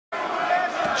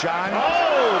John.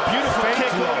 Oh, beautiful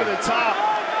kick over the top.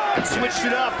 And switched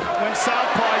it up. Went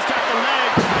southpaw. He's got the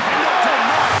leg.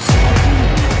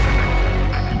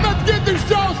 And let's get this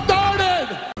show started.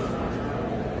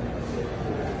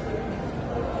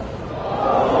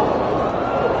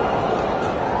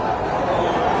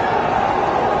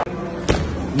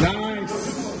 Nice.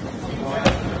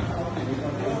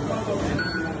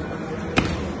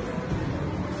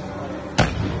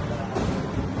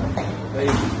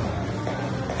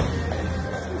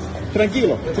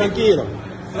 Tranquilo, tranquilo.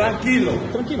 Tranquilo.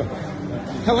 Tranquilo.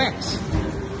 Relax.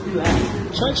 Relax.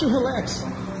 Try to relax.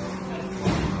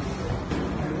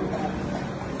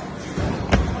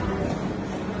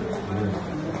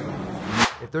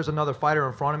 If there's another fighter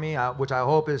in front of me, which I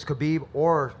hope is Khabib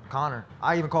or Conor,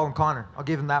 I even call him Conor. I'll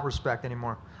give him that respect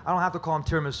anymore. I don't have to call him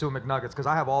Tiramisu McNuggets because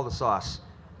I have all the sauce,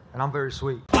 and I'm very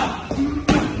sweet.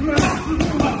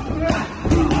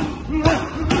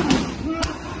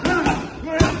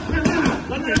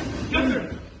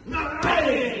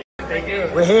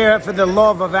 We're here for the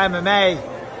love of MMA.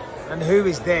 And who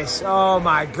is this? Oh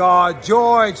my God,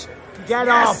 George, get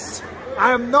off.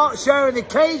 I am not sharing the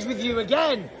cage with you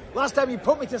again. Last time you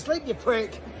put me to sleep, you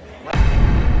prick.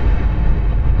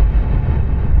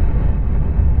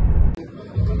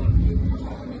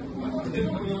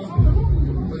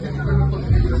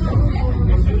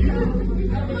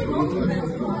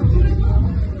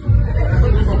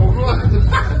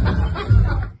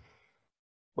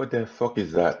 What the fuck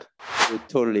is that? You're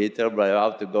too little, but you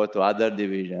have to go to other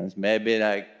divisions. Maybe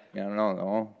like, I don't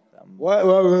know. What?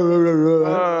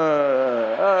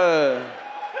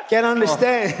 Can't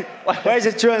understand. Where's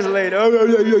the translator?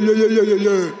 Good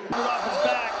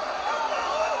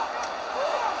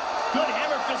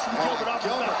hammer fist from Gilbert off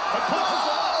his back. But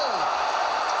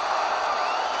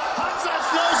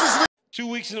punches it. 2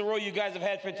 weeks in a row, you guys have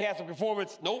had fantastic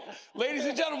performance. Nope. Ladies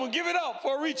and gentlemen, give it up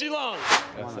for Richie Long.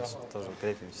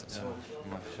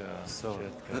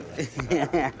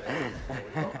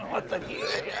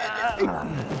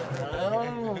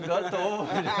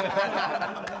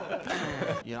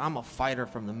 You know, I'm a fighter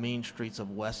from the mean streets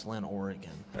of Westland,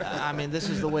 Oregon. I mean, this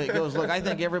is the way it goes. Look, I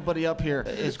think everybody up here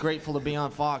is grateful to be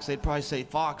on Fox. They'd probably say,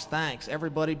 Fox, thanks,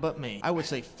 everybody but me. I would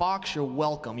say, Fox, you're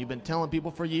welcome. You've been telling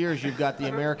people for years you've got the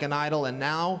American Idol, and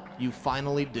now you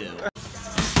finally do.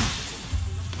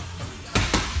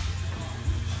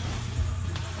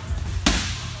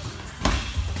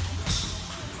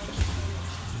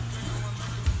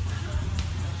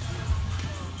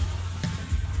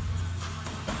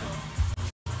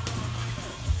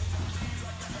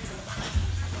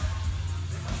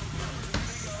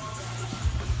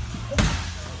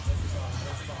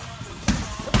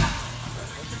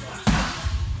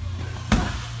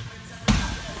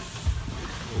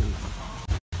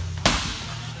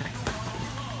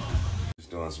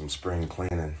 Doing some spring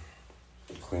cleaning,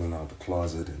 cleaning out the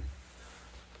closet, and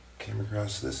came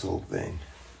across this old thing.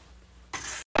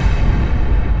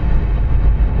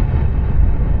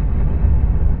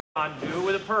 Do it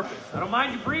with a purpose. I don't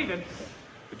mind you breathing,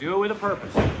 but do it with a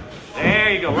purpose.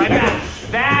 There you go, right back.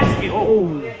 That's it.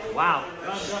 Oh, wow.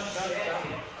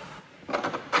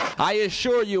 I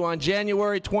assure you on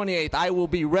January 28th, I will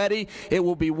be ready. It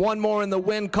will be one more in the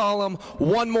win column,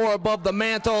 one more above the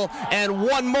mantle, and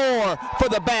one more for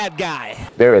the bad guy.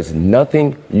 There is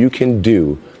nothing you can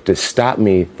do to stop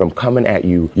me from coming at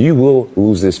you. You will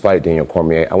lose this fight, Daniel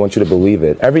Cormier. I want you to believe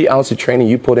it. Every ounce of training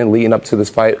you put in leading up to this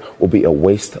fight will be a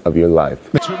waste of your life.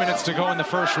 2 minutes to go in the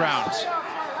first round.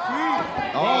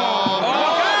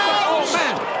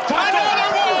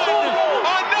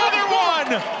 Another one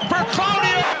for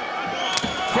Claudia.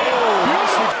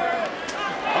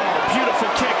 Beautiful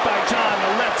kick by John. The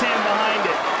left hand behind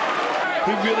it.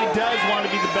 He really does want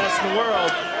to be the best in the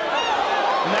world.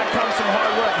 And that comes from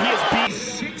hard work. He has beat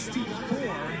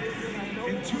 64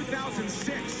 in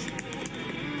 2006.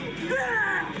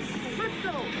 Yeah! Let's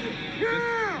go!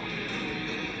 Yeah!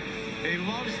 He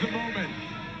loves the moment.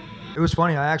 It was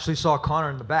funny, I actually saw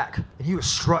Conor in the back, and he was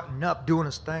strutting up, doing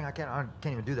his thing. I can't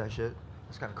even do that shit.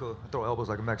 It's kind of cool. I throw elbows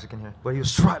like a Mexican here. But he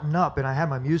was strutting up, and I had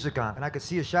my music on, and I could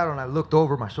see a shadow, and I looked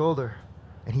over my shoulder,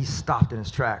 and he stopped in his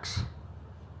tracks.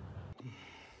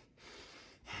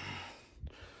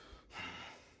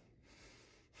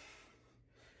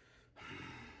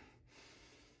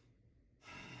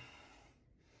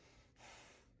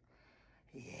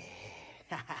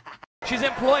 She's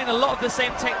employing a lot of the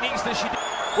same techniques that she did.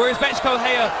 Whereas Mexico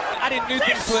here adding new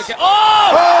things to it. Head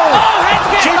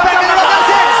kick!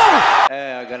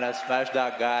 Hey, I'm gonna smash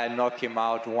that guy, knock him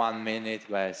out 1 minute,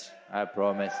 guys. I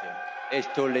promise you. It's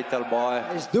too little, boy.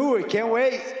 Let's do it. Can't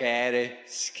wait. Scary,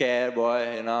 scared,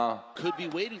 boy, you know. Could be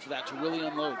waiting for that to really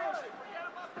unload.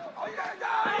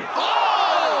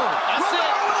 Oh! That's it!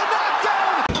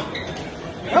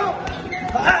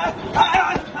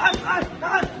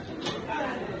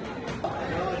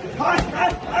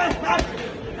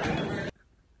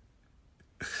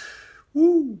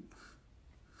 Woo!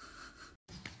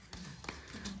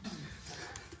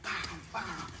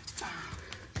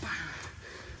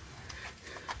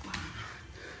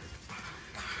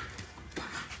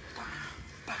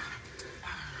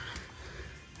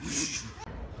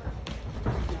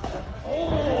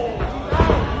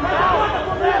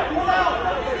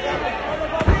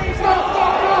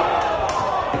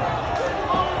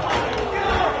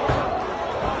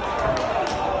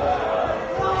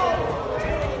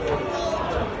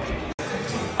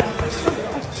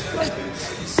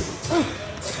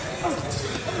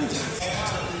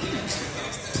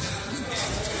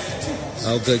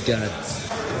 Oh, good God.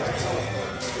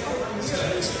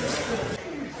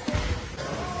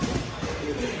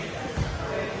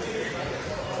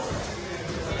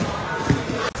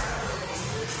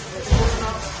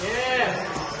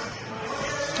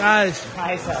 Nice.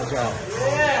 Nice, Aljo.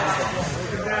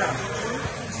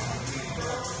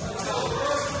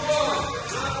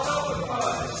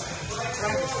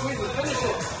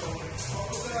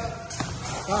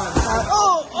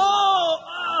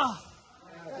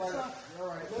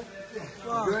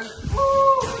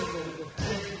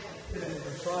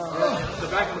 The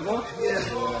back of the book? Yeah.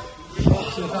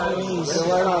 Get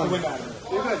right on.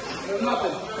 You're good. There's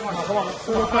nothing. Come on.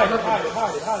 Hide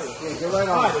it. Yeah, get right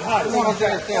on. Come on,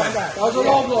 Jack. That was a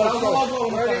low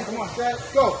blow. Ready? Come on, Jack.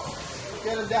 Go.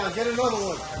 Get him down. Get another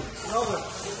one. Another.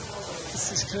 This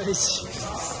is crazy.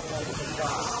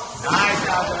 Nice,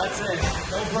 Aljo. That's it.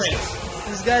 No breaks.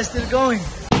 This guy's still going.